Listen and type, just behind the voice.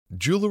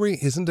Jewelry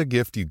isn't a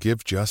gift you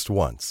give just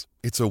once.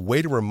 It's a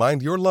way to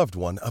remind your loved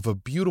one of a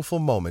beautiful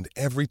moment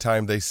every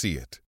time they see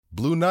it.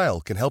 Blue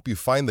Nile can help you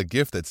find the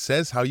gift that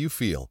says how you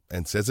feel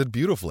and says it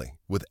beautifully,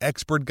 with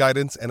expert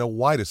guidance and a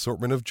wide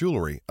assortment of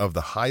jewelry of the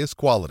highest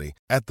quality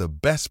at the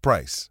best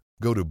price.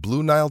 Go to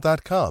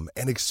BlueNile.com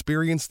and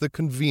experience the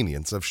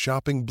convenience of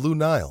shopping Blue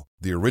Nile,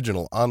 the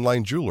original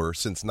online jeweler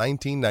since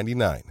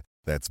 1999.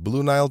 That's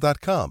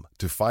BlueNile.com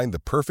to find the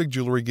perfect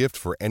jewelry gift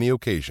for any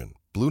occasion.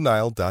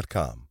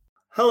 BlueNile.com.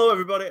 Hello,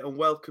 everybody, and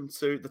welcome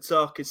to the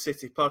Talking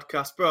City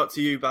podcast, brought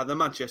to you by the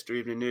Manchester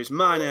Evening News.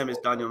 My name is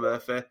Daniel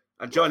Murphy,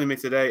 and joining me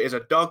today is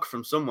a dog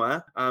from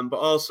somewhere, but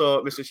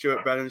also Mr.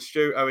 Stuart Brennan.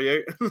 Stu, how are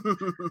you?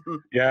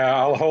 Yeah,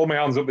 I'll hold my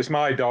hands up. It's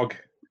my dog.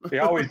 He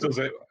always does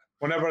it.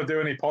 Whenever I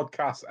do any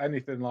podcasts,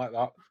 anything like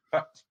that,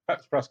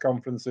 Pep's press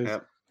conferences,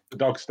 Yep. the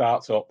dog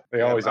starts up.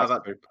 He always has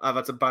to. I've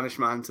had to banish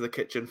mine to the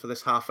kitchen for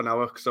this half an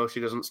hour so she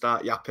doesn't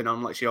start yapping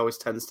on like she always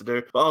tends to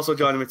do. But also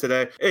joining me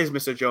today is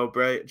Mr. Joe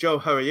Bray. Joe,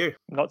 how are you?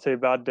 Not too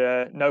bad.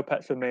 No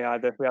pets for me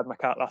either. We had my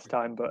cat last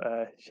time,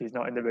 but she's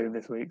not in the room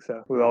this week,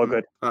 so we're all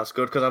good. That's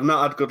good, because I've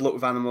not had good luck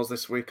with animals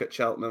this week at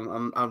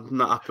Cheltenham. I'm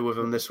not happy with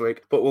them this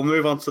week. But we'll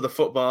move on to the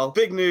football.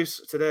 Big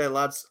news today,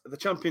 lads. The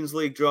Champions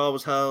League draw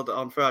was held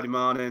on Friday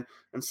morning,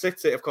 and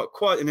City have got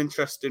quite an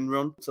interesting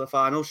run to the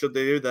final, should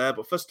they do there.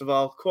 But first of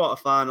all,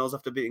 quarter-finals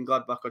after beating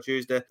Gladbach on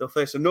Tuesday. They'll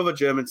face another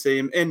German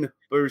team in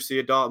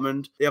Borussia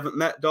Dortmund. They haven't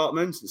met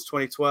Dortmund since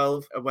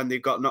 2012, when they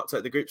got knocked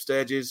out the group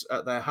stages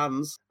at their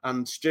hands.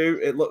 And Stu,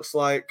 it looks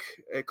like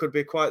it could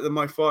be quite the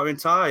mouth-watering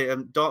tie.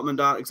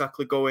 Dortmund aren't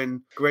exactly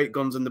going great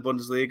guns in the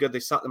Bundesliga. They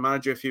sacked the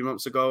manager a few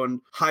months ago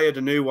and hired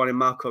a new one in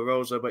Marco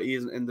Rosa, but he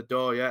isn't in the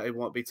door yet. He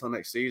won't be till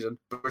next season.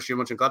 Borussia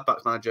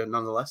Mönchengladbach's manager,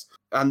 nonetheless.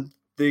 And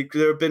they've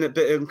been a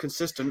bit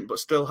inconsistent, but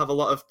still have a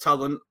lot of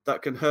talent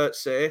that can hurt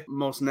City,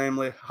 most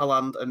namely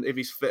Haaland, and if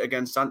he's fit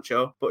against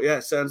Sancho. But yeah,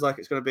 it sounds like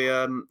it's going to be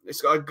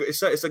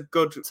it's a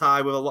good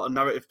tie with a lot of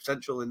narrative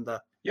potential in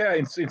there. Yeah,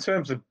 in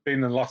terms of being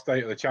in the last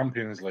eight of the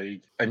Champions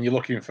League, and you're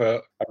looking for,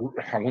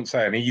 I wouldn't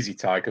say an easy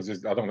tie, because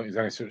I don't think there's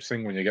any such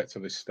thing when you get to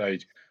this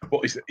stage,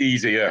 but it's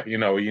easier.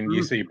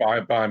 You see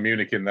Bayern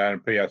Munich in there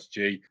and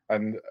PSG,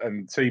 and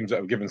teams that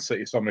have given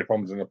City so many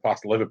problems in the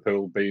past,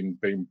 Liverpool being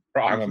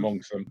prime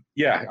amongst them.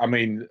 Yeah, I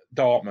mean,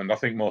 Dortmund, I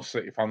think most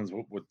City fans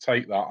would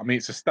take that. I mean,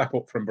 it's a step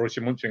up from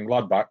Borussia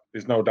Mönchengladbach,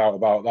 there's no doubt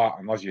about that.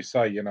 And as you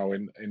say, in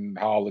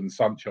Haaland,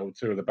 Sancho,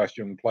 two of the best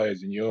young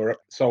players in Europe.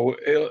 So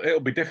it'll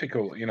be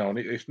difficult,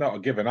 and it's not a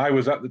given. I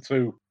was at the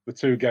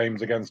two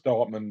games against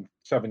Dortmund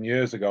 7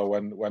 years ago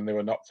when they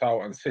were knocked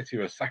out, and City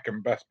were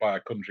second best by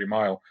a country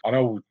mile. I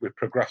know we've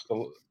progressed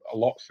a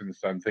lot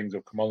since then. Things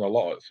have come on a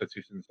lot at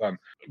City since then.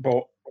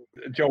 But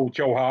Joe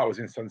Hart was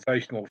in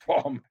sensational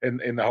form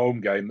in the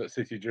home game that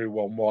City drew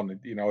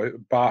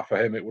 1-1. Bar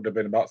for him, it would have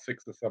been about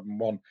 6 or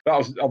 7-1. That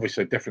was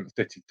obviously a different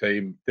City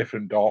team,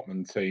 different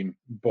Dortmund team,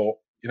 but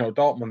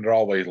Dortmund are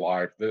always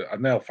live,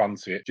 and they'll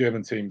fancy it.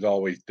 German teams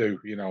always do.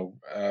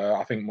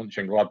 I think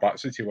Mönchengladbach,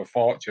 City were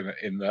fortunate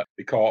in that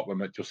they caught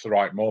them at just the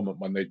right moment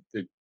when they'd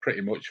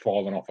pretty much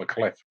fallen off a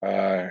cliff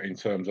in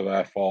terms of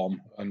their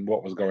form and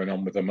what was going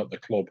on with them at the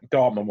club.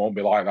 Dortmund won't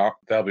be like that.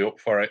 They'll be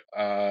up for it,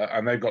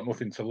 and they've got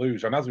nothing to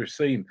lose. And as we've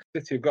seen,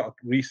 City have got a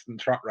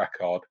recent track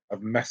record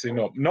of messing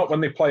up. Not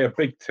when they play a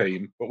big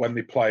team, but when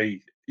they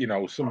play,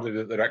 somebody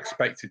that they're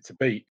expected to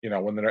beat.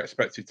 When they're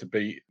expected to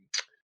beat.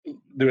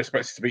 They're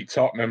expected to beat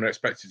Tottenham, they're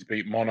expected to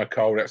beat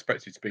Monaco, they're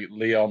expected to beat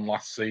Lyon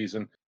last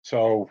season.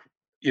 So,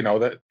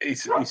 that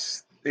it's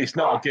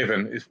not a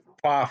given. It's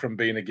far from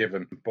being a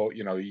given, but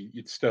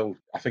you'd still,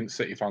 I think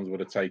City fans would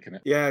have taken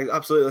it. Yeah,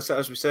 absolutely.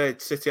 As we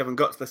said, City haven't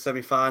got to the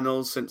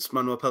semi-finals since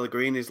Manuel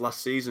Pellegrini's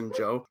last season,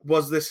 Joe.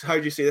 How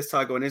do you see this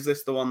tie going? Is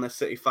this the one that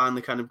City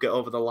finally kind of get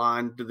over the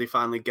line? Do they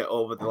finally get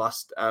over the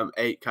last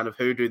 8 kind of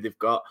hoodoo they've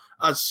got?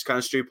 As kind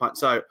of Stu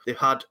points out, they've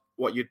had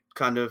what you'd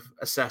kind of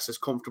assess as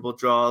comfortable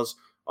draws,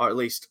 or at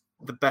least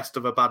the best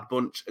of a bad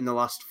bunch in the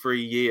last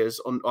 3 years.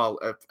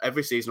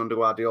 Every season under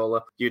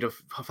Guardiola, you'd have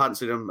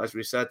fancied them, as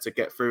we said, to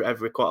get through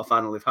every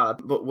quarterfinal they've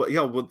had. But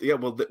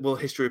will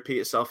history repeat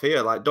itself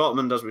here? Like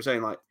Dortmund, as we're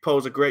saying,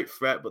 pose a great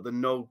threat, but they're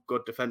no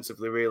good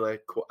defensively, really,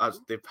 as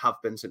they have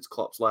been since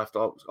Klopp's left.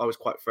 Always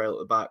quite frail at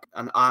the back,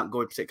 and aren't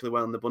going particularly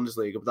well in the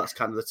Bundesliga. But that's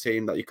kind of the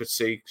team that you could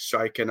see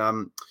striking.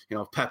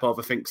 Pep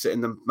overthinks it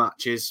in the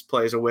matches,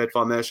 plays a weird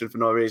formation for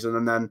no reason,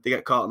 and then they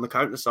get caught on the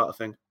counter, sort of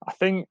thing. I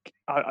think.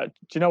 Do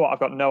you know what? I've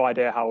got no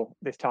idea how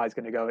this tie is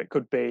going to go. It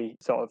could be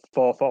sort of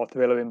 4-4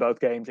 thriller in both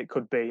games. It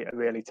could be a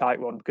really tight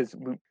one, because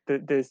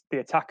the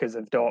attackers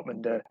of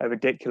Dortmund are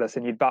ridiculous,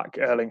 and you'd back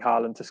Erling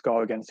Haaland to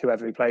score against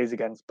whoever he plays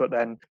against. But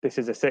then this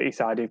is a City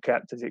side who've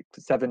kept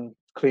 7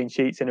 clean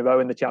sheets in a row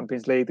in the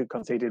Champions League. They've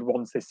conceded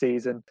once this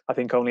season. I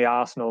think only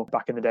Arsenal,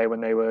 back in the day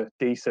when they were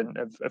decent,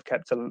 have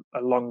kept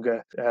a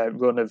longer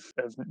run of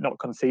not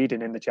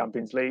conceding in the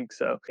Champions League.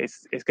 So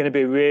it's going to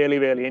be really,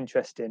 really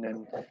interesting.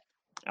 And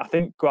I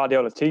think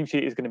Guardiola's team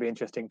sheet is going to be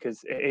interesting,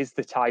 because it is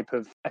the type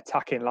of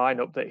attacking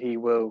lineup that he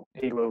will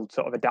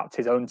sort of adapt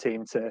his own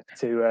team to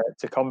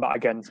combat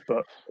against.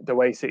 But the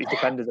way City's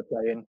defenders are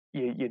playing,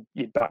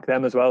 you'd back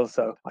them as well.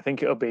 So I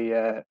think it'll be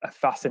a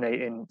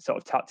fascinating sort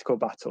of tactical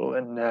battle.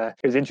 And it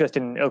was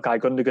interesting. Ilkay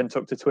Gundogan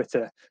took to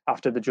Twitter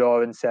after the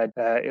draw and said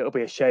it'll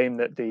be a shame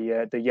that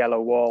the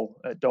yellow wall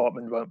at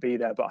Dortmund won't be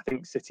there, but I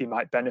think City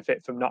might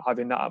benefit from not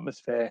having that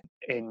atmosphere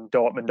in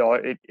Dortmund, or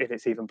if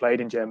it's even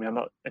played in Germany. I'm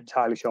not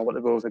entirely sure what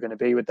the rules are going to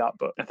be with that,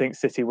 but I think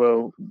City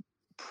will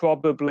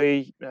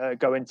probably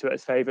go into it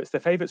as favourites.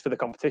 They're favourites for the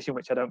competition,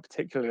 which I don't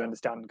particularly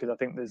understand, because I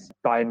think there's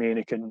Bayern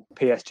Munich and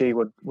PSG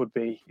would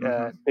be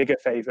bigger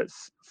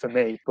favourites for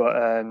me.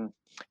 But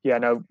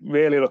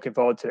really looking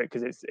forward to it,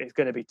 because it's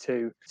going to be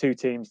two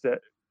teams that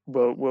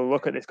will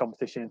look at this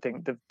competition and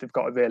think they've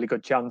got a really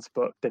good chance,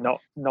 but they're not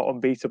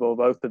unbeatable,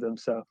 both of them.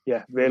 So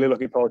yeah, really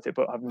looking forward to it,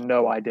 but I have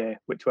no idea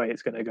which way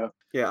it's going to go.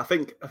 Yeah, I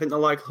think the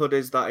likelihood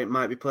is that it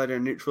might be played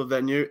in a neutral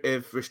venue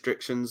if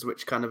restrictions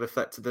which kind of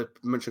affected the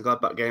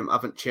Mönchengladbach game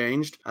haven't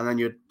changed, and then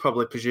you'd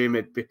probably presume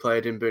it'd be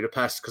played in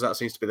Budapest, because that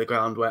seems to be the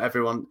ground where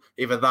everyone,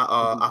 either that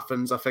or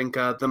Athens, I think,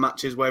 are the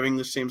matches where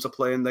English teams are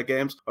playing their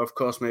games, or of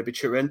course maybe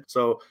Turin.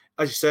 So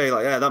as you say,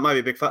 that might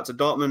be a big factor.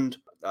 Dortmund,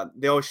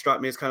 they always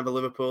strike me as kind of a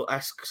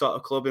Liverpool-esque sort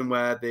of club, in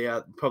where they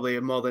are probably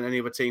more than any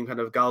other team kind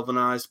of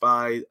galvanised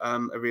by a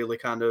really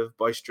kind of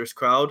boisterous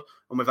crowd.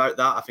 And without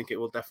that, I think it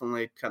will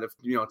definitely kind of,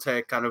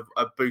 take kind of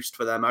a boost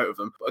for them out of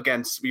them. But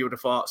again, we would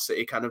have thought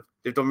City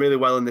they've done really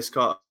well in this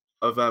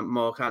of a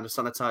more kind of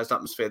sanitised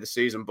atmosphere this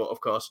season, but of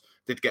course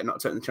did get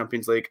knocked out in the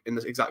Champions League in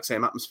the exact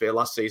same atmosphere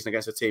last season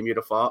against a team you'd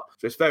have thought.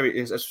 So as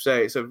I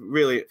say, it's a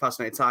really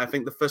fascinating time. I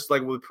think the first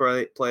leg will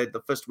be played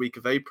the first week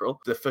of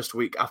April, the first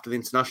week after the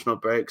international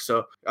break.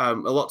 So a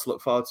lot to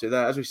look forward to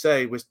there. As we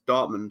say, with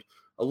Dortmund,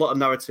 a lot of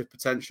narrative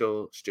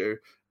potential, Stu.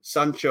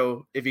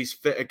 Sancho, if he's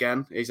fit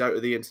again, he's out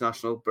of the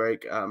international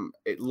break.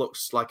 It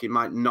looks like he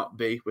might not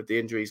be with the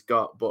injury he's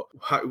got, but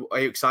are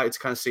you excited to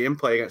kind of see him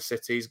play against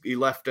City? He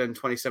left in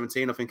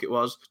 2017, I think it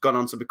was. He's gone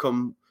on to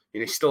become,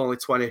 he's still only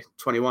 20,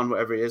 21,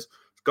 whatever he is.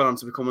 He's gone on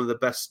to become one of the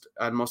best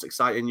and most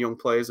exciting young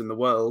players in the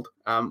world.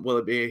 Will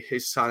it be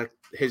his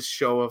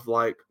show of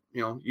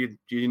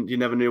you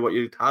never knew what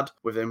you'd had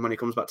with him when he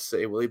comes back to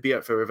City? Will he be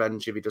out for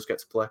revenge if he does get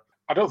to play?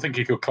 I don't think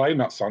he could claim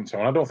that, Sancho,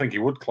 and I don't think he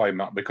would claim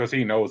that, because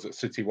he knows that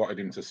City wanted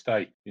him to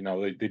stay.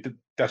 They did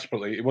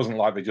desperately. It wasn't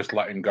like they just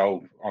let him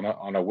go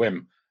on a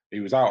whim. He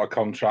was out of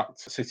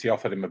contract. City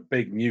offered him a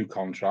big new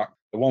contract.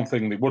 The one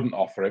thing they wouldn't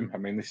offer him, I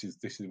mean, this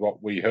is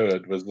what we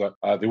heard, was that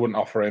they wouldn't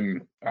offer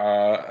him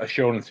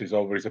assurances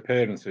over his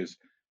appearances.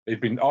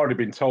 He'd already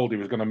been told he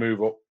was going to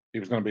move up. He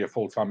was going to be a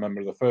full-time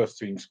member of the first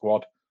team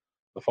squad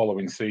the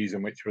following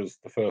season, which was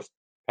the first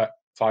Pep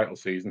title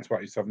season,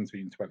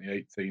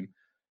 2017-2018.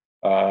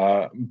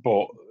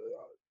 But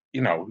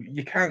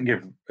you can't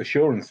give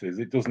assurances.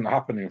 It doesn't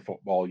happen in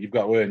football. You've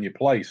got to earn your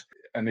place.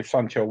 And if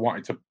Sancho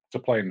wanted to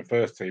play in the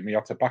first team, he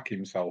had to back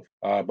himself.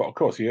 But of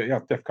course, you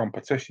have stiff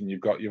competition.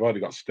 You've already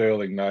got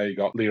Sterling there. You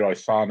got Leroy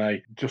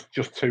Sané,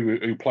 just two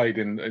who played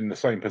in the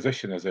same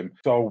position as him.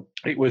 So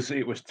it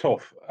was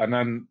tough. And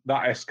then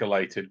that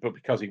escalated. But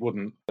because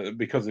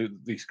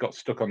he got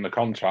stuck on the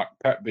contract,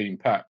 Pep being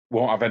Pep,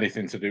 won't have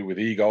anything to do with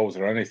egos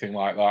or anything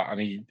like that. And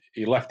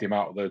he left him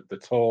out of the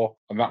tour,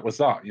 and that was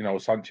that.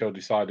 Sancho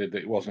decided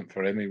that it wasn't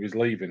for him. He was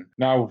leaving.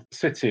 Now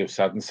City have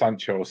said, and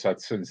Sancho has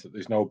said since, that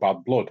there's no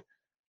bad blood.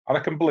 And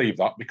I can believe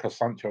that, because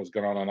Sancho's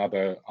gone on and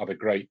had a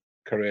great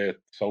career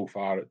so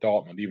far at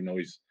Dortmund, even though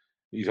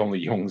he's only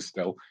young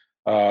still.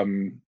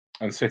 And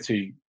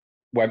City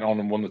went on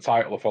and won the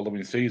title the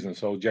following season,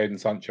 so Jadon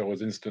Sancho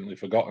was instantly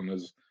forgotten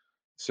as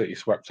City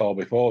swept all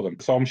before them.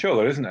 So I'm sure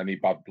there isn't any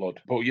bad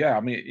blood. But yeah,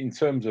 I mean, in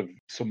terms of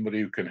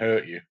somebody who can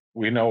hurt you,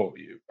 we know.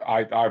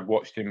 I've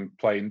watched him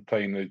playing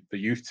the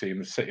youth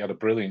team. City had a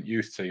brilliant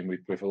youth team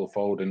with Phil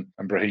Foden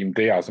and Brahim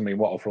Diaz. I mean,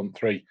 what a front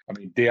three. I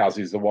mean, Diaz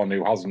is the one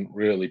who hasn't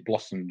really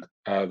blossomed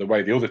the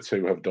way the other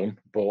two have done,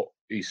 but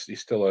he's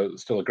still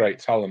a great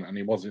talent, and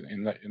he wasn't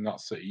in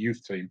that City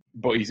youth team.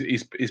 But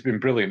he's been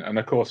brilliant, and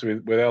of course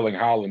with Erling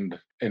Haaland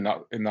in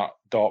that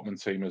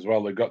Dortmund team as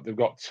well, they've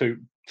got two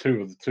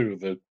of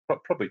the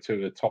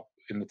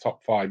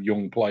top 5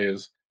 young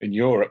players in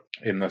Europe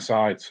in the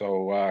side.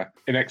 So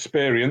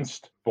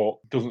inexperienced, but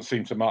doesn't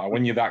seem to matter.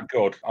 When you're that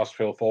good, as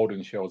Phil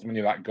Foden shows, when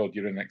you're that good,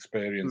 your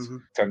inexperience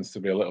tends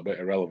to be a little bit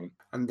irrelevant.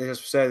 And as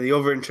we say, the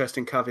other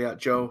interesting caveat,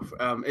 Joe,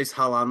 is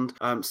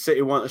Haaland.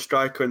 City want a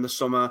striker in the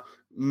summer.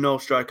 No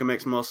striker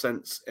makes more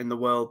sense in the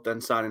world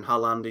than signing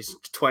Haaland. He's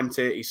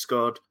 20. He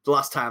scored. The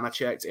last time I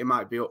checked, it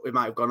might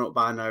have gone up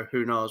by now.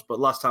 Who knows?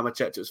 But last time I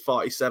checked, it was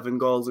 47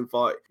 goals in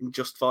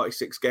just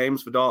 46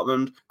 games for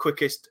Dortmund.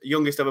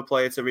 Youngest ever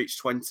player to reach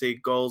 20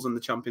 goals in the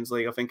Champions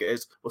League, I think it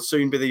is. Will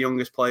soon be the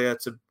youngest player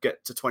to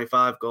get to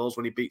 25 goals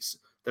when he beats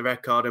the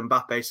record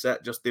Mbappe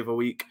set just the other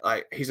week.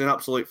 He's an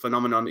absolute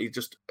phenomenon. He's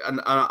just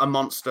a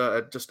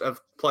monster, just a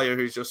player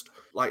who's just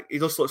he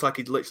just looks like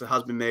he literally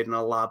has been made in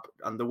a lab.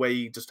 And the way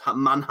he just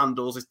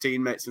manhandles his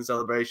teammates in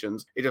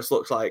celebrations, he just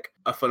looks like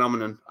a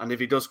phenomenon. And if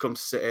he does come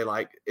to City,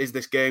 is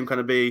this game going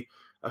to be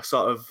a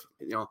sort of,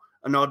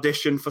 an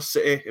audition for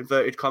City,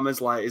 inverted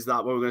commas? Like, is that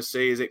what we're going to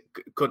see? Is it,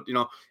 could,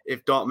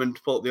 if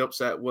Dortmund pull up the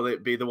upset, will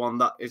it be the one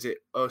that, is it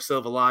a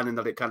silver lining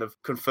that it kind of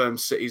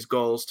confirms City's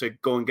goals to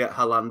go and get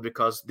Haaland,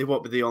 because they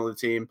won't be the only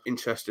team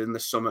interested in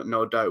this summer,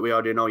 no doubt. We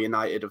already know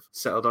United have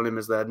settled on him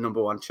as their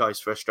number one choice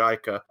for a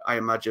striker. I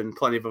imagine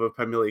plenty of other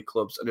Premier League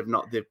clubs, and if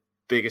not the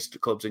biggest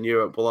clubs in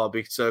Europe, will all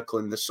be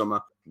circling this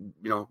summer.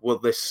 Will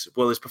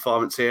his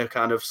performance here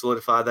kind of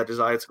solidify their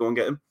desire to go and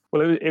get him?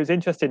 Well, it was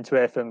interesting to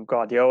hear from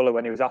Guardiola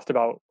when he was asked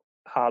about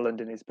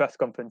Haaland in his press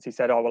conference. He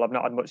said, "Oh well, I've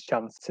not had much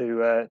chance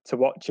to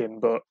watch him,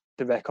 but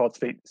the record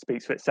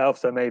speaks for itself.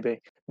 So maybe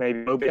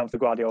we'll be on for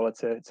Guardiola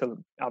to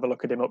have a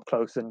look at him up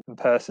close and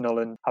personal,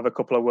 and have a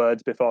couple of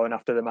words before and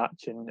after the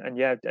match. And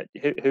yeah,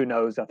 who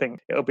knows? I think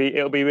it'll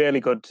be really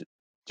good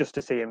just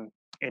to see him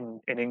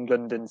in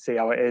England and see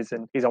how it is.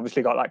 And he's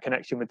obviously got that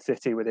connection with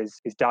City, with his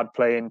dad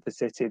playing for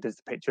City. There's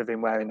a picture of him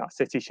wearing that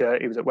City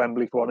shirt. He was at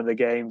Wembley for one of the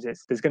games.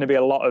 There's going to be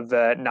a lot of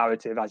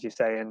narrative, as you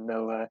say, and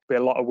there'll be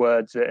a lot of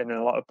words written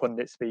and a lot of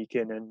pundit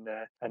speaking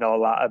and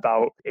all that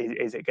about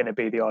is it going to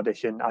be the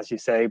audition, as you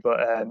say. But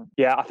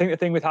yeah, I think the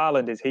thing with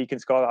Haaland is he can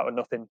score out of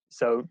nothing.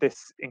 So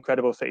this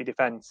incredible City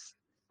defence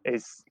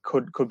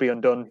could be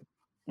undone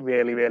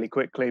really, really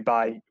quickly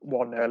by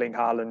one Erling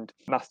Haaland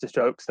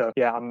masterstroke. So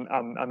yeah,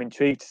 I'm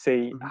intrigued to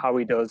see how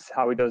he does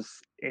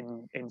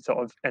in sort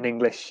of an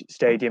English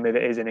stadium, if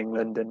it is in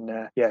England.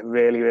 And yeah,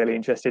 really, really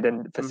interested.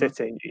 And for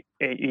City,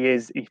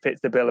 he fits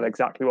the bill of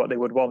exactly what they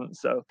would want.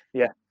 So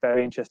yeah,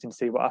 very interesting to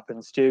see what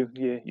happens. Stu,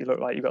 you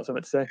look like you've got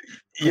something to say.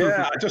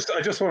 Yeah, I just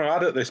want to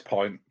add at this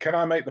point. Can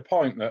I make the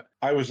point that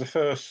I was the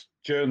first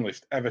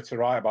journalist ever to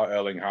write about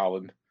Erling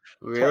Haaland?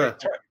 Yeah.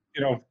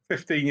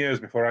 15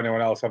 years before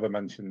anyone else ever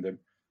mentioned him.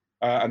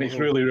 And it's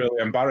really, really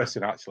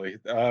embarrassing, actually.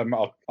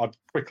 I'll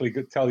quickly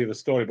tell you the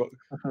story. But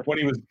when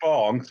he was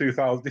born,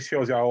 2000. This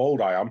shows you how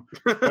old I am.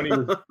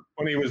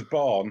 When he was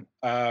born,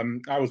 I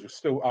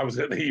was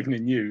at the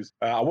Evening News.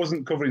 I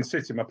wasn't covering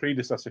City. My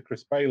predecessor,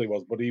 Chris Bailey,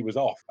 was, but he was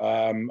off.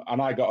 And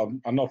I got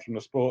a nod from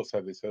the sports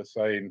editor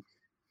saying,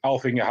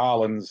 "Alf-Inge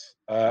Haaland's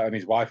and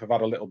his wife have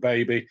had a little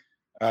baby.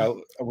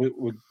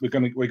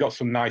 We got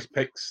some nice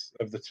pics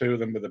of the two of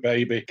them with the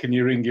baby. Can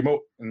you ring him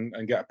up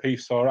and get a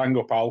piece?" So I rang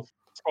up Alf.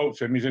 Spoke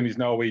to him, he's in his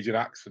Norwegian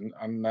accent,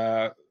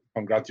 and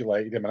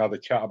congratulated him and had a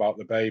chat about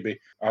the baby.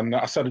 And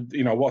I said,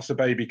 what's the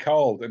baby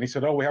called? And he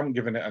said, we haven't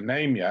given it a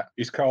name yet.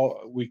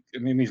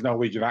 And in his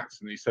Norwegian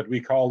accent, he said, we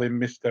call him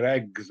Mr.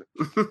 Eggs.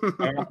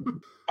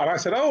 and I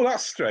said,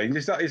 that's strange.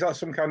 Is that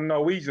some kind of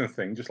Norwegian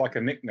thing, just like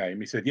a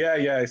nickname? He said, yeah,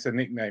 it's a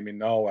nickname in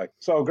Norway.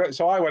 So great.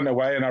 So I went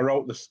away and I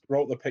wrote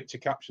the picture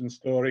caption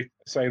story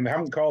saying they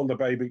haven't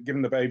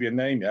given the baby a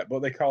name yet,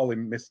 but they call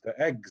him Mr.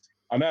 Eggs.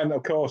 And then,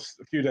 of course,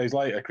 a few days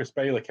later, Chris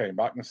Bailey came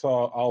back and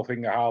saw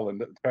Alf-Inge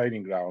Haaland at the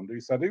training ground. He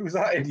said, "Who was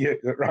that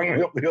idiot that rang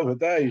me up the other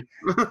day?"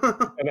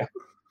 And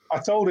I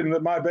told him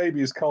that my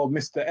baby is called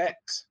Mr.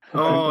 X.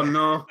 Oh,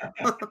 no.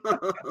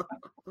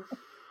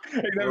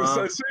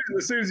 Wow. As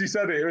soon as he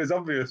said it, it was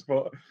obvious.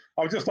 But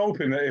I'm just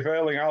hoping that if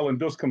Erling Haaland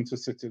does come to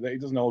City, that he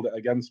doesn't hold it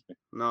against me.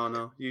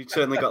 No. You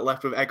certainly got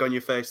left with egg on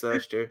your face there,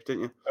 Stu,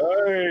 didn't you?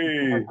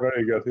 Hey,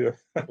 very good.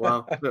 Yeah.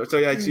 Wow. So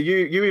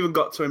you even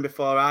got to him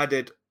before I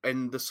did.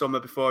 In the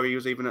summer before he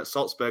was even at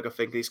Salzburg, I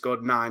think he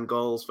scored 9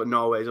 goals for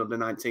Norway's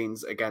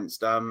under-19s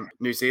against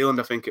New Zealand,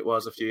 I think it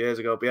was a few years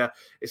ago. But yeah,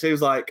 it seems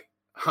like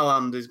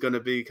Haaland is going to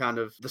be kind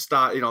of the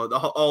start.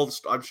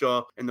 I'm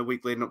sure in the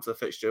week leading up to the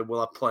fixture, we'll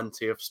have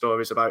plenty of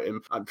stories about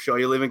him. I'm sure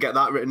you'll even get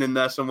that written in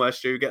there somewhere,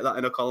 Stu. Get that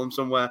in a column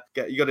somewhere.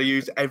 You got to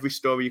use every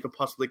story you can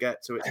possibly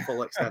get to its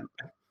full extent.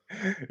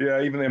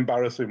 Yeah, even the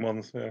embarrassing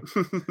ones. Yeah.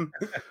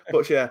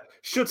 But yeah,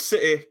 should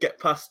City get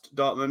past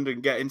Dortmund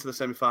and get into the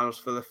semi-finals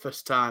for the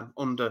first time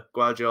under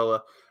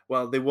Guardiola,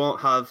 well, they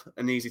won't have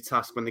an easy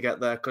task when they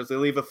get there, because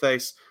they'll either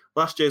face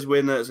last year's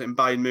winners in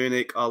Bayern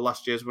Munich or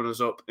last year's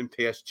runners-up in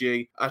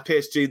PSG.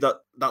 PSG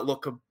that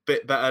look a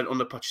bit better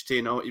under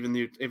Pochettino,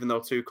 even though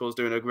Tuchel's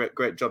doing a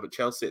great job at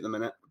Chelsea at the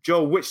minute.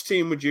 Joe, which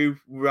team would you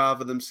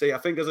rather them see? I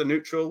think as a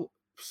neutral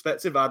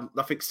perspective, I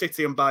think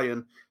City and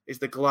Bayern is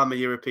the glamour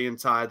European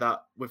tie that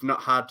we've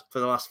not had for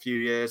the last few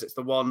years. It's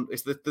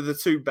the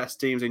two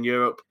best teams in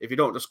Europe. If you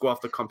don't just go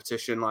off the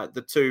competition, like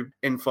the two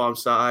informed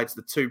sides,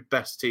 the two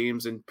best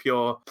teams in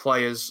pure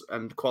players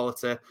and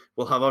quality,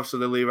 we'll have obviously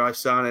the Leroy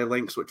Sané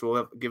links, which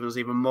will give us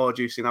even more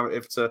juicy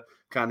narrative to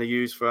kind of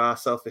use for our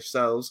selfish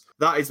selves.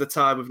 That is the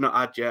tie we've not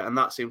had yet, and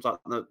that seems like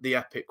the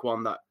epic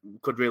one that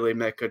could really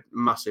make a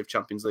massive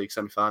Champions League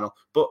semi-final.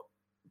 But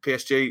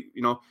PSG,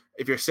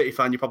 if you're a City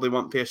fan, you probably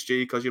want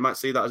PSG because you might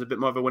see that as a bit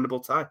more of a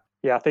winnable tie.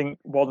 Yeah, I think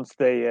once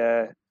they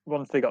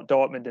got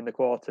Dortmund in the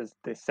quarters,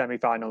 the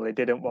semi-final they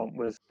didn't want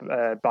was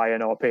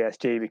Bayern or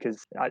PSG,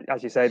 because,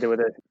 as you say, they were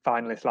the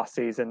finalists last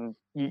season.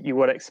 You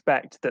would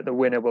expect that the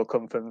winner will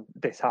come from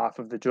this half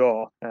of the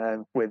draw,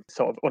 with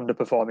sort of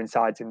underperforming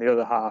sides in the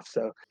other half.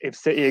 So if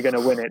City are going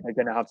to win it, they're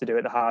going to have to do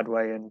it the hard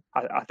way. And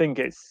I think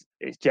it's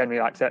generally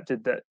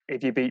accepted that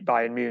if you beat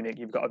Bayern Munich,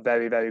 you've got a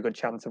very, very good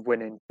chance of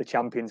winning the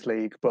Champions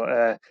League.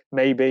 But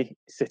maybe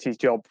City's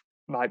job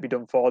might be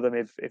done for them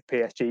if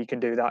PSG can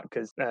do that,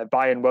 because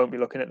Bayern won't be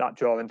looking at that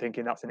draw and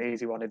thinking that's an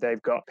easy one. If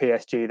they've got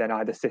PSG, then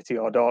either City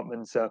or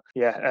Dortmund. So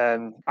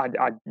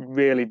I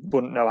really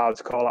wouldn't know how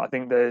to call it. I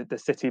think the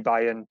City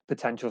Bayern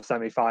potential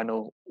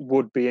semi-final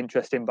would be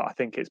interesting, but I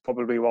think it's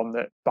probably one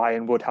that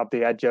Bayern would have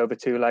the edge over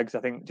two legs. I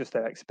think just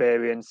their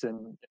experience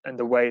and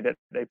the way that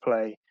they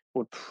play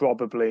would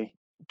probably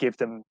give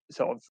them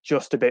sort of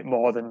just a bit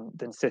more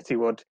than City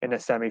would in a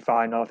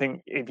semi-final. I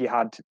think if you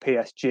had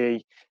PSG,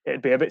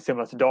 it'd be a bit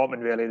similar to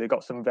Dortmund, really. They've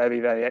got some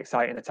very, very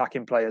exciting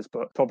attacking players,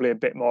 but probably a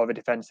bit more of a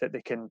defence that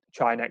they can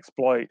try and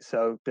exploit.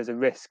 So there's a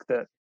risk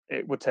that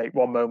it would take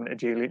one moment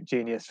of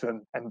genius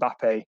from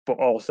Mbappe, but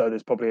also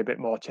there's probably a bit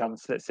more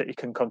chance that City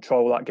can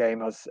control that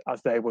game as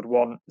they would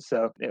want.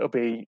 So it'll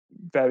be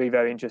very,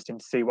 very interesting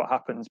to see what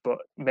happens. But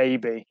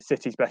maybe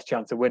City's best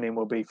chance of winning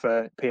will be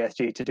for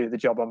PSG to do the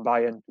job on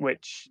Bayern,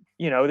 which,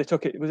 you know, they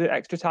took it. Was it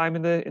extra time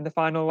in the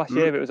final last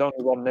year? It was only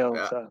 1-0.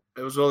 Yeah, so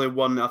it was only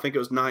 1. I think it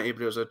was 90,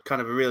 but it was a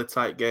kind of a really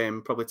tight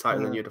game, probably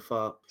tighter than you'd have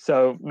thought.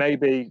 So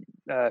maybe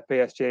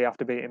PSG,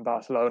 after beating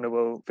Barcelona,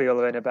 will feel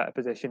they're in a better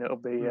position.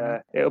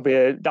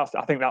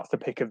 I think that's the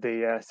pick of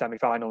the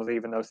semi-finals,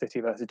 even though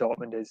City versus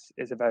Dortmund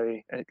is a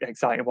very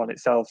exciting one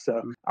itself.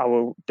 So I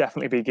will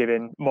definitely be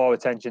giving more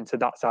attention to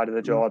that side of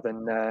the draw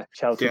than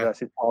Chelsea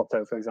versus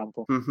Porto, for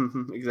example.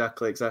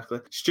 Exactly.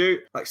 Stu,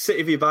 like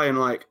City v Bayern,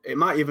 like it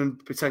might even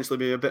potentially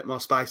be a bit more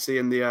spicy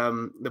in the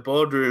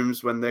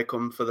boardrooms when they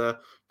come for the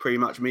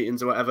pre-match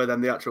meetings or whatever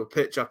than the actual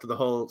pitch after the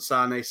whole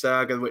Sané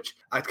saga, which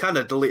I'd kind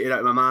of deleted out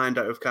of my mind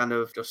out of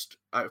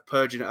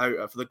purging it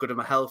out for the good of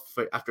my health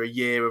after a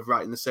year of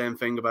writing the same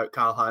thing about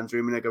Karl-Heinz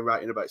Rummenigge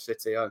writing about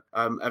City, all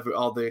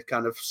the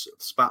kind of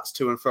spats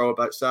to and fro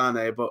about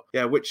Sané. But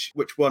yeah, which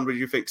one would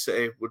you think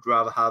City would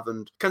rather have,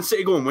 and can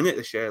City go and win it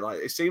this year? Like,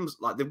 it seems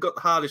like they've got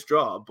the hardest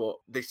draw, but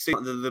they seem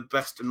like they're the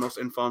best and most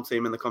informed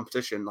team in the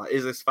competition. Like,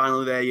 is this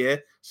finally their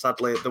year?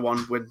 Sadly, the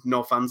one with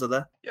no fans are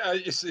there. Yeah,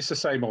 it's the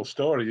same old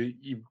story.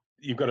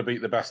 You've got to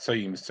beat the best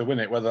teams to win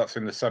it, whether that's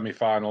in the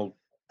semi-final,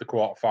 the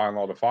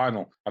quarter-final or the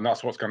final. And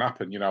that's what's going to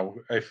happen. You know,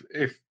 if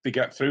they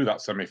get through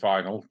that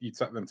semi-final, you'd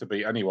set them to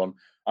beat anyone.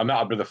 And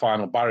that would be the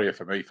final barrier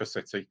for me, for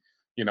City.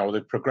 You know,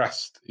 they've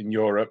progressed in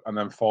Europe and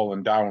then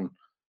fallen down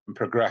and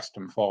progressed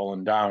and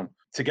fallen down.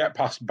 To get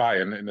past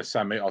Bayern in the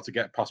semi or to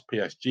get past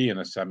PSG in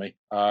a semi,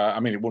 I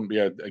mean, it wouldn't be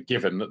a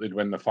given that they'd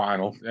win the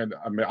final. And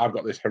I mean, I've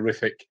got this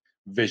horrific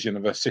vision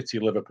of a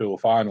City-Liverpool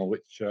final,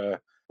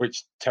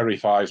 which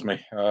terrifies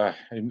me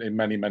in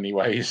many, many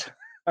ways.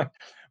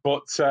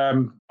 But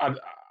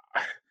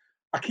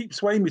I keep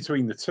swaying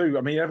between the two.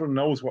 I mean, everyone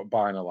knows what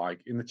Bayern are like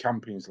in the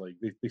Champions League.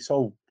 They're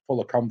so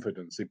full of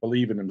confidence. They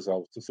believe in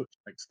themselves to such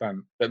an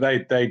extent that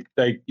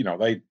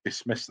they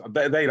dismiss.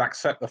 They'd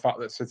accept the fact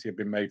that City have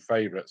been made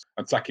favourites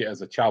and take it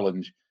as a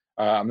challenge.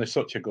 And they're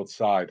such a good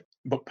side.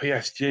 But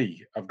PSG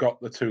have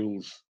got the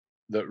tools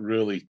that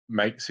really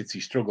make City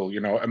struggle.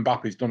 You know,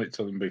 Mbappe's done it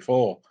to them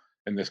before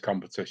in this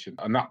competition,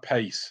 and that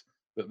pace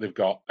that they've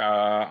got.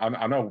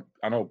 I know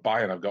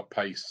Bayern have got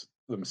pace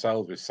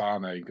themselves with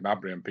Sané,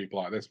 Gnabry, and people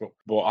like this,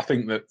 but I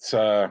think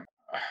that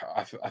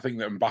I think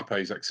that Mbappe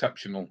is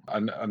exceptional,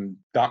 and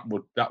that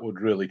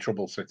would really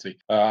trouble City.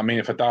 I mean,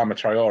 if Adama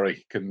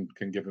Traore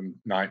can give them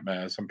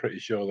nightmares, I'm pretty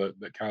sure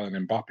that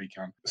Kylian Mbappe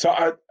can. So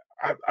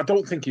I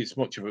don't think it's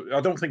much of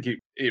I don't think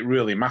it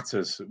really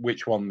matters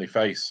which one they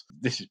face.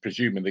 This is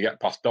presuming they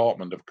get past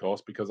Dortmund, of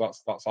course, because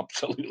that's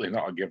absolutely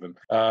not a given.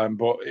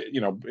 But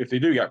you know, if they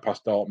do get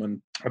past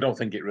Dortmund, I don't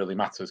think it really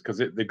matters, because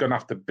they're going to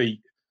have to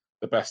beat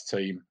the best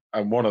team,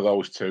 and one of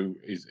those two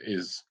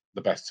is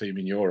the best team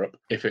in Europe,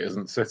 if it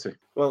isn't City.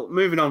 Well,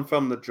 moving on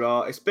from the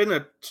draw, it's been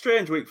a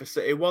strange week for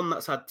City. One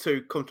that's had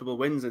 2 comfortable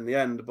wins in the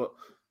end, but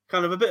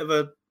kind of a bit of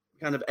a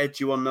kind of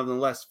edgy one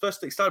nevertheless.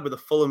 First, it started with the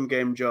Fulham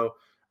game, Joe.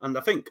 And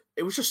I think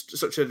it was just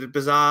such a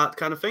bizarre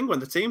kind of thing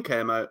when the team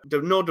came out.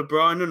 No De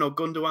Bruyne, no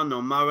Gundogan,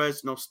 no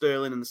Mahrez, no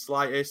Sterling in the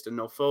slightest, and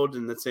no Foden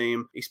in the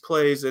team. He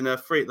plays in a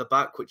free at the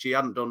back, which he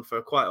hadn't done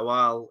for quite a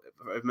while,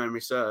 if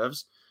memory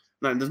serves.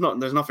 Now,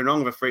 there's nothing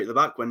wrong with a free at the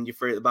back when your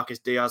free at the back is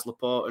Diaz,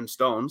 Laporte, and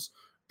Stones.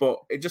 But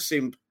it just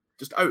seemed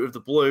just out of the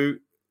blue,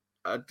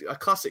 a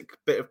classic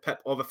bit of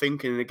Pep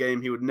overthinking in a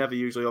game he would never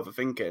usually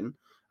overthink in,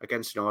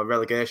 against, you know, a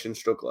relegation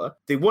struggler.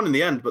 They won in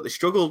the end, but they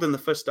struggled in the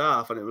first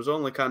half, and it was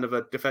only kind of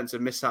a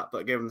defensive mishap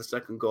that gave them the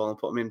second goal and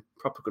put them in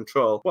proper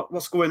control.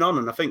 What's going on?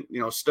 And I think,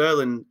 you know,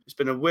 Sterling, it's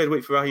been a weird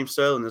week for Raheem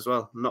Sterling as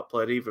well. Not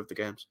played either of the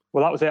games.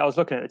 Well, that was it. I was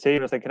looking at the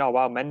team, I was thinking, oh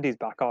wow, Mendy's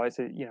back. Oh, it's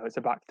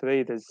a back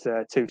three. There's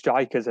 2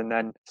 strikers, and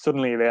then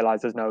suddenly you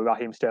realise there's no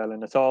Raheem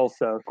Sterling at all.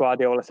 So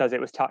Guardiola says it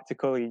was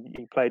tactical.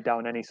 He played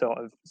down any sort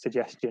of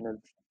suggestion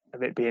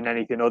of it being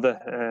anything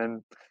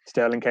other.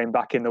 Sterling came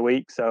back in the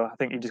week, so I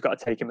think you just got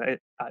to take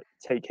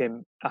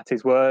him at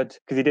his word,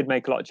 because he did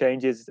make a lot of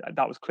changes.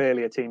 That was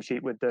clearly a team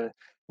sheet with the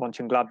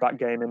Mönchengladbach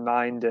game in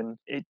mind, and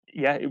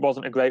it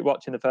wasn't a great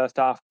watch in the first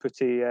half,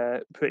 pretty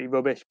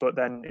rubbish, but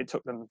then it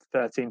took them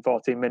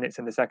 13-14 minutes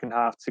in the second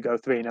half to go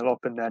 3-0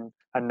 up,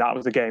 and that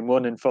was the game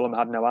won, and Fulham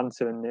had no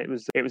answer. And it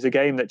was a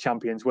game that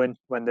champions win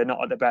when they're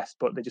not at their best,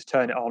 but they just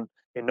turn it on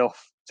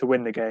enough to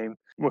win the game.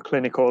 were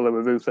clinical, they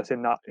were ruthless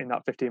in that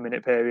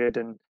 15-minute period,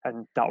 and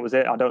that was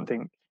it. I don't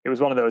think it was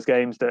one of those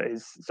games that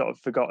is sort of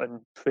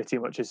forgotten pretty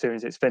much as soon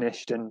as it's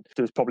finished, and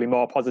there was probably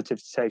more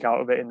positives to take out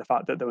of it in the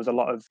fact that there was a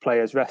lot of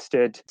players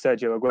rested.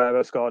 Sergio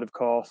Aguero scored, of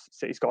course.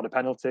 City scored a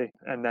penalty,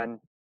 and then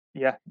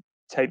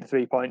take the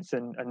 3 points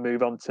and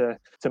move on to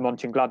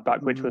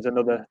Mönchengladbach, which was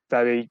another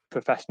very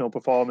professional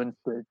performance.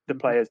 The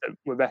players that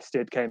were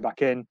rested came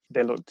back in.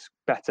 They looked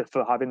better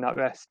for having that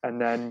rest.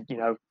 And then,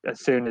 as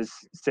soon as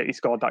City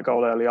scored that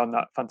goal early on,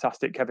 that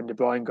fantastic Kevin De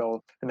Bruyne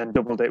goal, and then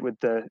doubled it with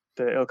the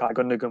Ilkay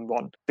Gundogan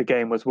one, the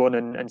game was won.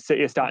 And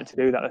City are starting to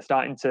do that. They're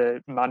starting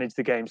to manage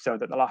the game so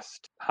that the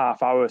last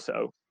half hour or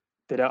so,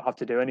 they don't have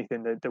to do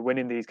anything. They're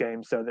winning these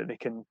games so that they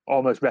can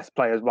almost rest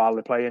players while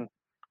they're playing.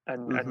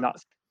 And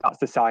that's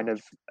the sign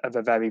of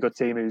a very good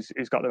team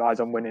who's got their eyes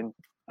on winning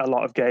a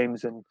lot of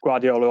games. And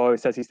Guardiola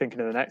always says he's thinking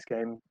of the next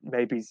game.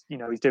 Maybe he's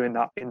doing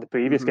that in the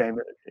previous game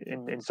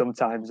in some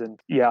times. And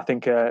I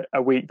think a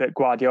week that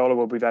Guardiola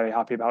will be very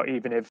happy about,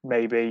 even if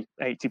maybe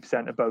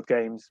 80% of both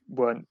games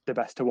weren't the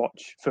best to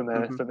watch from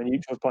a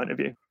neutral point of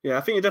view. Yeah,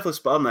 I think you're definitely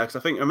spot on there,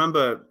 because I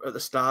remember at the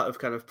start of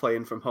kind of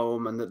playing from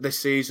home, and this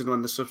season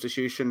when the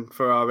substitution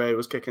for RA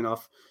was kicking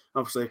off,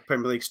 obviously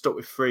Premier League stuck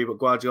with 3, but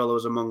Guardiola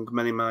was among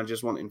many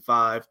managers wanting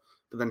 5.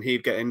 But then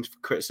he'd get into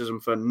criticism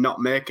for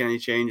not making any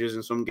changes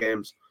in some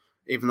games,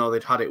 even though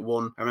they'd had it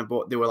won. I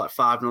remember they were like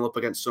 5-0 up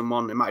against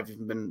someone. It might have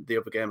even been the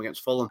other game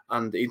against Fulham,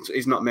 and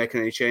he's not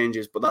making any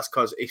changes. But that's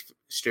because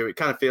it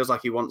kind of feels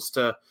like he wants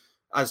to,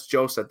 as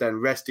Joe said, then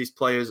rest his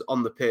players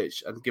on the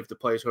pitch and give the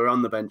players who are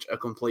on the bench a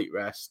complete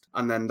rest.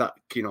 And then that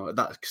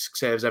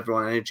saves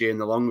everyone energy in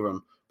the long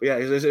run. But yeah,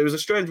 it was a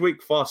strange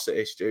week for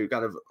City, Stu.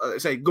 Kind of, I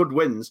say good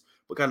wins,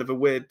 but kind of a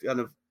weird kind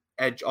of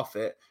edge off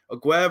it.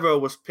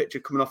 Aguero was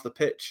pictured coming off the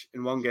pitch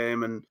in one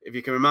game, and if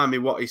you can remind me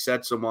what he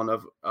said, someone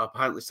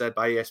apparently said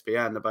by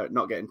ESPN about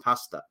not getting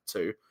past that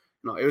too.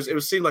 No,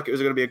 it seemed like it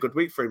was going to be a good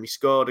week for him. He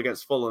scored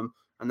against Fulham,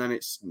 and then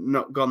it's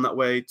not gone that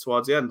way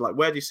towards the end. Like,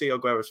 where do you see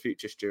Aguero's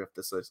future, Stu,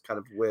 after this kind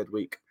of weird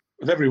week?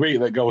 With every week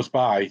that goes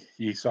by,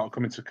 you sort of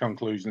come into the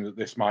conclusion that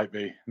this might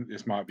be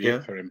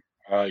it for him.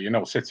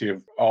 City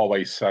have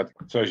always said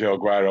Sergio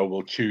Aguero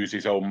will choose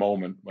his own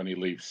moment when he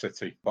leaves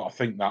City. But I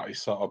think that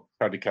is sort of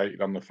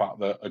predicated on the fact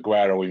that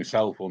Aguero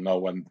himself will know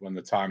when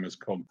the time has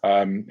come.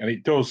 And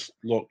it does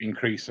look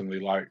increasingly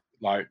like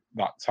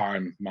that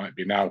time might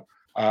be now.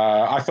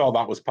 I thought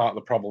that was part of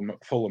the problem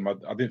at Fulham.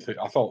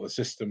 I thought the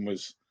system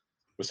was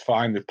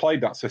fine. They've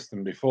played that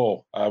system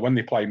before. When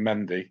they play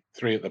Mendy,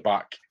 3 at the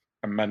back,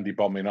 and Mendy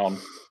bombing on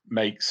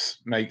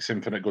makes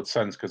infinite good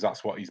sense, because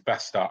that's what he's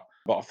best at.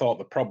 But I thought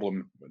the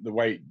problem, the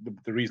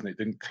reason it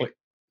didn't click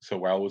so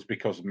well was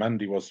because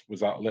Mendy was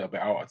a little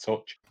bit out of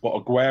touch, but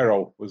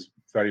Aguero was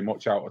very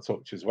much out of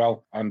touch as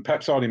well. And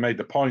Pep's already made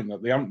the point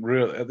that they haven't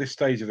really, at this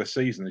stage of the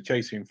season, they're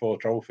chasing 4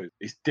 trophies.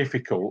 It's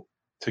difficult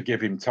to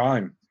give him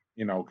time,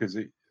 because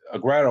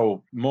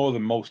Aguero, more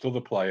than most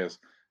other players,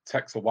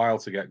 takes a while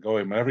to get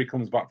going. Whenever he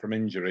comes back from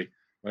injury,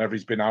 whenever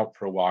he's been out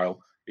for a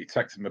while, it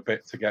takes him a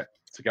bit to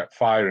get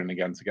firing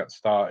again, to get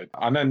started.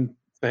 And then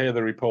to hear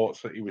the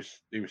reports that he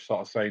was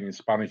sort of saying in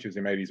Spanish as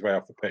he made his way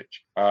off the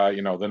pitch,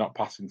 they're not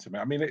passing to me.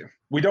 I mean,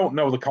 we don't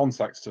know the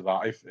context to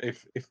that.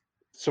 If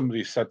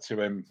somebody said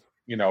to him,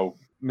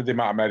 they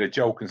might have made a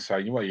joke and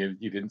saying, well, you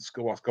didn't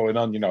score, what's going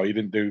on? You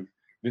didn't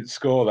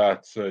score there,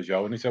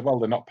 Sergio. And he said, well,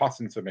 they're not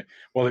passing to me.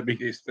 Well,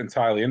 it's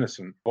entirely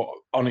innocent, but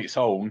on its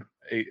own,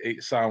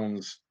 it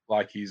sounds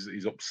like he's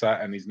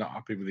upset and he's not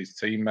happy with his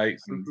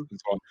teammates and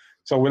so on.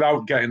 So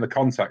without getting the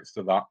context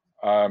of that,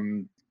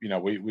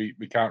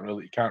 we can't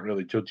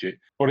really judge it.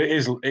 But it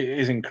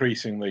is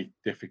increasingly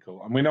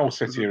difficult. And we know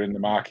City are in the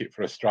market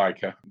for a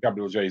striker.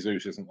 Gabriel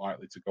Jesus isn't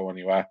likely to go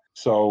anywhere.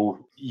 So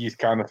you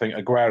kind of think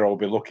Aguero will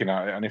be looking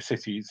at it. And if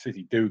City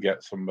do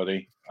get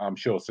somebody, I'm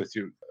sure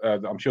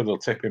they'll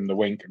tip him the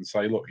wink and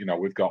say, look,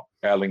 we've got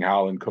Erling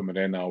Haaland coming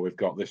in, or we've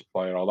got this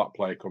player or that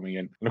player coming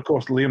in. And of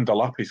course, Liam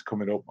Delap is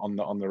coming up on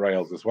the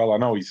rails as well. I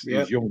know he's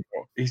young,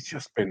 but he's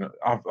just been,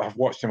 I've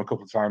watched him a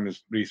couple of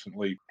times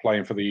recently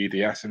playing for the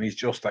EDS, and he's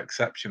just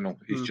exceptional.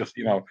 He's just,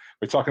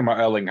 we're talking about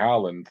Erling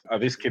Haaland.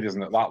 This kid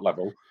isn't at that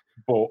level,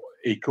 but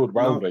he could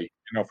well be,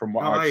 from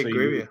what I've seen.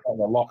 Agree with you. A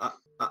lot.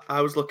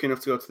 I was lucky enough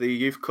to go to the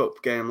Youth Cup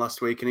game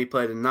last week, and he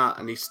played in that,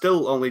 and he's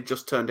still only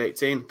just turned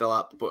 18,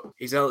 Delap, but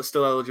he's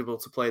still eligible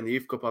to play in the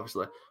Youth Cup,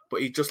 obviously.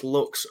 But he just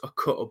looks a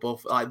cut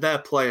above. Like, their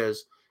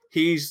players,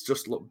 he's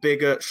just looked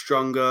bigger,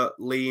 stronger,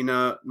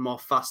 leaner, more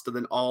faster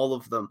than all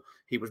of them.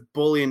 He was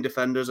bullying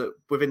defenders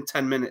within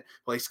 10 minutes.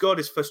 Well, he scored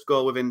his first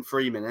goal within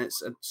 3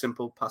 minutes, a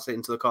simple pass it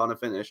into the corner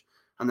finish.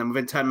 And then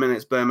within 10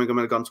 minutes, Birmingham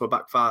had gone to a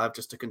back 5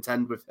 just to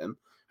contend with him.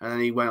 And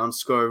then he went on to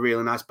score a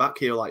really nice back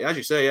heel. Like, as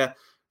you say, yeah,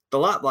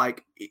 Delap,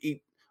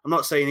 I'm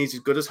not saying he's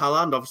as good as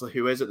Haaland, obviously,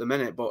 who is at the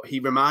minute, but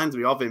he reminds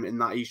me of him in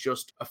that he's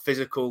just a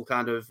physical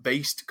kind of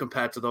beast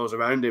compared to those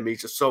around him.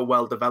 He's just so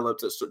well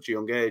developed at such a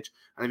young age.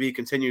 And if he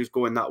continues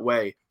going that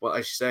way, well,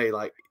 as you say,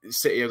 like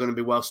City are going to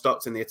be well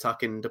stocked in the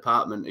attacking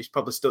department. He's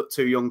probably still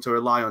too young to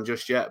rely on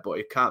just yet, but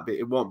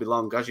it won't be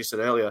long. As you said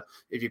earlier,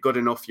 if you're good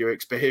enough, you're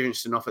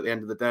experienced enough at the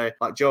end of the day.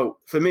 Like Joe,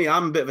 for me,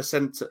 I'm a bit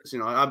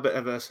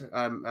of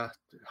a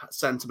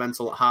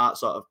sentimental at heart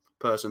sort of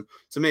person.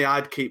 To me,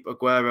 I'd keep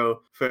Aguero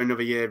for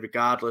another year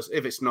regardless.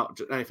 If it's not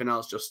anything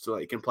else, just so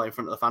that he can play in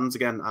front of the fans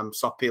again. I'm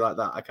soppy like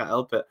that. I can't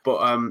help it. But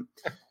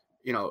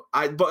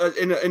but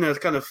in a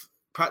kind of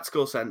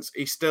practical sense,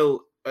 he's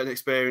still an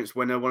experienced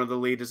winner, one of the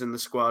leaders in the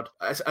squad,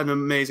 an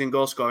amazing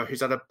goal scorer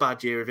who's had a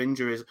bad year of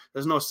injuries.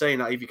 There's no saying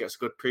that if he gets a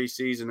good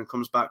pre-season and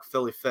comes back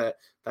fully fit,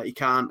 that he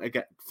can't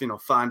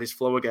find his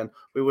flow again.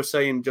 We were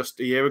saying just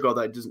a year ago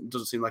that it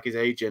doesn't seem like he's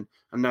aging,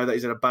 and now that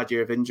he's had a bad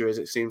year of injuries,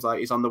 it seems like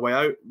he's on the way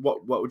out.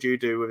 What would you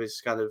do with his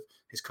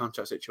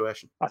contract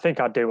situation? I think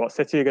I'd do what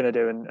City are going to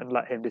do and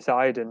let him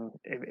decide. And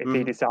if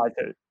he decides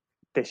that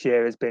this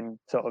year has been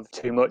sort of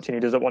too much and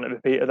he doesn't want to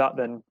repeat of that,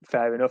 then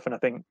fair enough. And I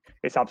think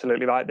it's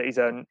absolutely right that he's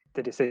earned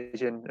the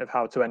decision of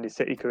how to end his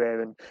City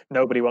career, and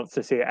nobody wants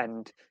to see it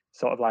end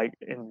sort of like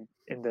in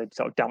the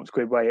sort of damp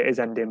squib way it is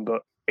ending.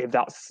 But if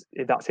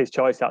that's his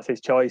choice, that's his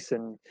choice.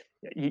 And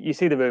you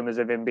see the rumours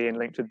of him being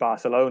linked with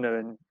Barcelona,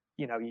 and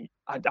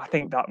I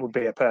think that would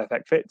be a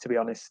perfect fit, to be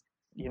honest.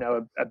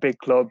 A big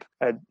club,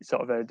 a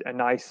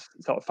nice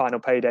sort of final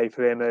payday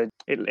for him.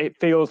 It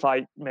feels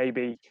like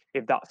maybe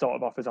if that sort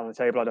of offer's on the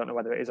table, I don't know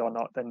whether it is or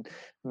not, then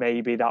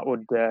maybe that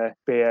would be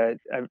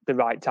the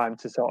right time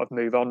to sort of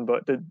move on.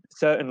 But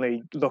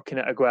certainly looking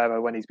at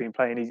Aguero when he's been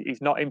playing,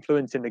 he's not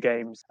influencing the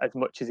games as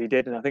much as he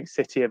did. And I think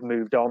City have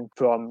moved on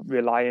from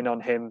relying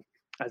on him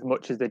as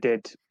much as they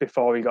did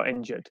before he got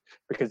injured,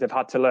 because they've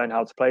had to learn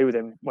how to play with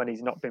him when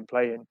he's not been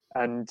playing.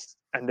 And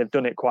they've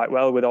done it quite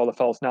well with all the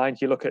false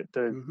nines. You look at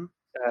the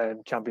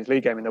Champions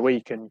League game in the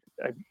week, and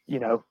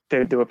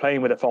they were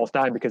playing with a false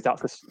nine because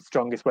that's the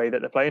strongest way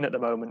that they're playing at the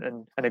moment,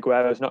 and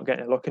Aguero's not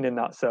getting a look in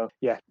that. So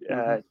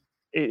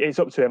it's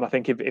up to him. I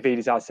think if he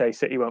decides, say,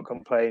 City won't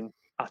come playing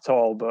at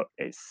all, but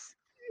it's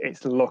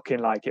looking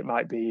like it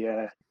might be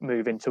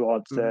moving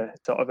towards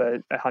sort of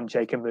a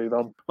handshake and move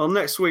on. Well,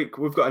 next week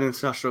we've got an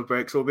international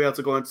break, so we'll be able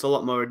to go into a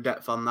lot more in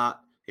depth on that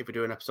if we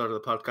do an episode of the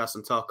podcast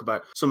and talk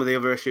about some of the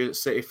other issues at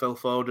City, Phil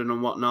Foden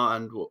and whatnot,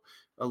 and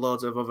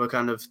loads of other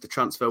kind of the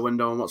transfer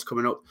window and what's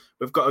coming up.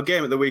 We've got a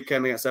game at the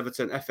weekend against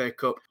Everton, FA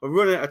Cup. We're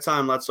running out of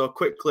time, lads, so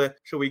quickly,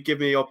 shall we give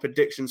me your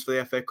predictions for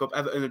the FA Cup?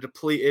 Everton are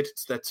depleted.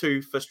 Their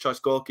 2 first-choice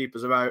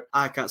goalkeepers are out.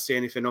 I can't see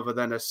anything other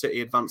than a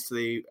City advance to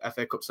the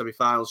FA Cup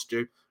semi-finals,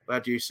 Stu. Where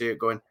do you see it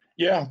going?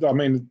 Yeah, I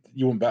mean,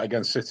 you wouldn't bet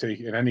against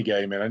City in any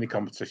game, in any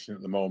competition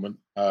at the moment.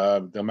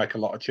 They'll make a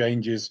lot of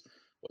changes,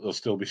 but they'll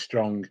still be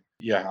strong.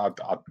 Yeah,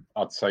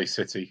 I'd say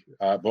City,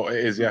 but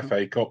it is the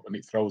FA Cup and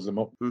it throws them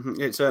up.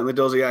 It certainly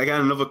does. Yeah,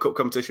 again, another cup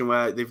competition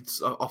where they've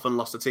often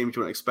lost a team you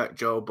wouldn't expect,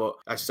 Joe. But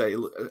I say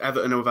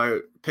Everton are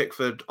without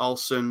Pickford,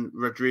 Olsen,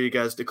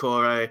 Rodriguez,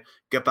 Decore,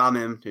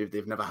 Gabamim, who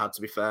they've never had,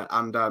 to be fair,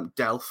 and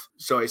Delph.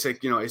 So it's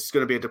it's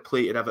going to be a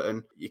depleted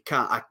Everton.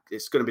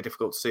 It's going to be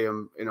difficult to see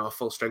them, a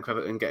full strength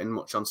Everton getting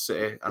much on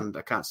City, and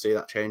I can't see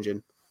that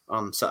changing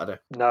on Saturday.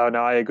 No,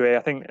 I agree.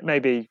 I think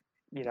maybe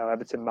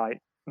Everton might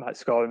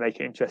score and make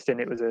it interesting.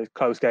 It was a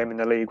close game in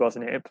the league,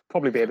 wasn't it? It'd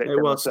probably be a bit.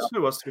 It was,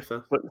 to be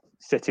fair. But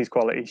City's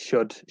quality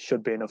should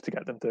be enough to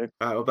get them through.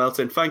 All right, well,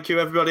 Belton, thank you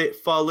everybody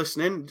for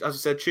listening. As I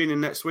said, tune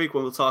in next week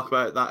when we'll talk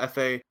about that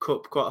FA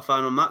Cup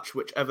quarter-final match,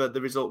 whichever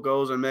the result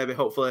goes, and maybe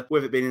hopefully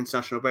with it being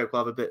international break,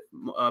 we'll have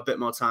a bit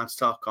more time to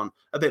talk on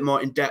a bit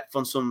more in depth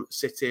on some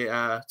City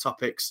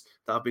topics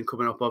that have been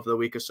coming up over the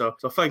week or so.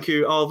 So thank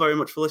you all very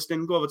much for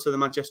listening. Go over to the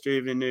Manchester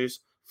Evening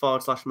News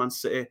 /Man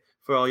City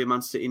for all your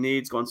Man City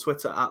needs. Go on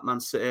Twitter at Man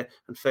City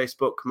and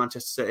Facebook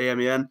Manchester City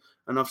MEN,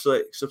 and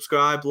obviously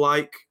subscribe,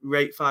 like,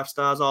 rate 5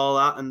 stars, all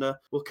that, and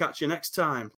we'll catch you next time.